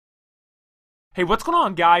Hey, what's going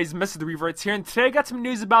on, guys? Mr. The Reverts here, and today I got some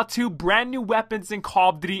news about two brand new weapons in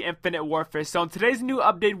Call of Duty Infinite Warfare. So in today's new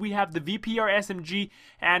update, we have the VPR SMG,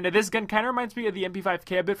 and this gun kind of reminds me of the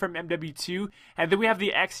MP5K a bit from MW2, and then we have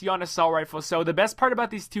the EON assault rifle. So the best part about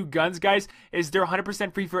these two guns, guys, is they're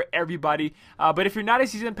 100% free for everybody, but if you're not a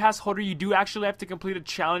season pass holder, you do actually have to complete a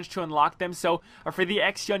challenge to unlock them. So for the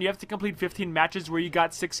EON, you have to complete 15 matches where you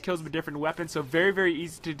got 6 kills with different weapons, so very, very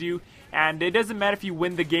easy to do, and it doesn't matter if you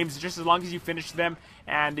win the games, just as long as you finish them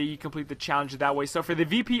and you complete the challenge that way. So for the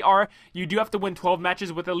VPR, you do have to win 12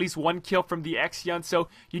 matches with at least 1 kill from the EON. So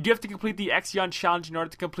you do have to complete the EON challenge in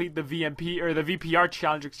order to complete the VMP or the VPR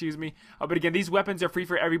challenge, excuse me. But again, these weapons are free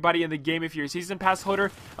for everybody in the game if you're a season pass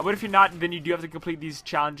holder. But if you're not, then you do have to complete these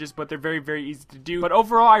challenges, but they're very, very easy to do. But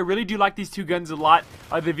overall, I really do like these two guns a lot.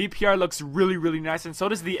 The VPR looks really, really nice, and so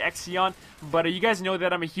does the EON. But you guys know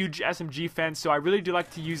that I'm a huge SMG fan, so I really do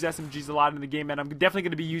like to use SMGs a lot in the game, and I'm definitely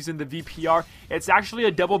going to be using the VPR. It's actually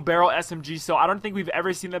a double barrel SMG, so I don't think we've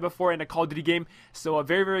ever seen that before in a Call of Duty game, so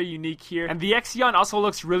very, very unique here. And the EON also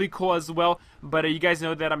looks really cool as well, but you guys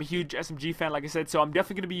know that I'm a huge SMG fan, like I said, so I'm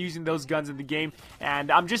definitely going to be using those guns in the game.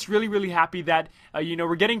 And I'm just really, really happy that you know,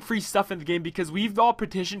 we're getting free stuff in the game, because we've all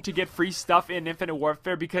petitioned to get free stuff in Infinite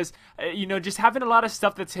Warfare, because you know, just having a lot of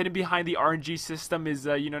stuff that's hidden behind the RNG system is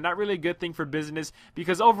you know, not really a good thing for business,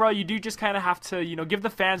 because overall you do just kind of have to, you know, give the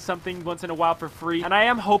fans something once in a while for free. And I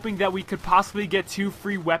am hoping that we could possibly get 2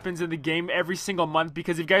 free weapons in the game every single month,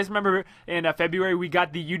 because if you guys remember, in February we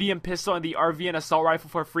got the UDM pistol and the RVN assault rifle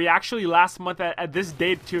for free, actually last month at this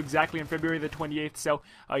date too, exactly on February the 28th. So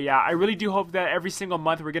yeah, I really do hope that every single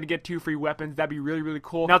month we're gonna get 2 free weapons. That'd be really, really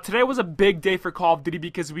cool. Now today was a big day for Call of Duty,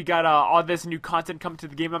 because we got all this new content coming to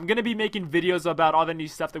the game. I'm gonna be making videos about all the new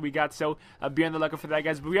stuff that we got, so be on the lookout for that,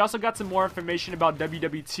 guys. But we also got some more information about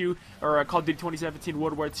WW2, or Call of Duty 2017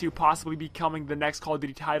 World War II, possibly becoming the next Call of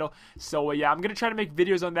Duty title. So yeah, I'm gonna try to make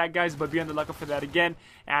videos on that, guys, but be on the lookout for that again.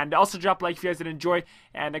 And also drop a like if you guys did enjoy,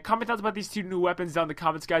 and comment thoughts about these 2 new weapons down in the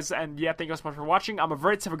comments, guys. And yeah, thank you guys so much for watching. I'm a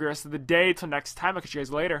Verts. Have a great rest of the day. Till next time, I'll catch you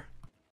guys later.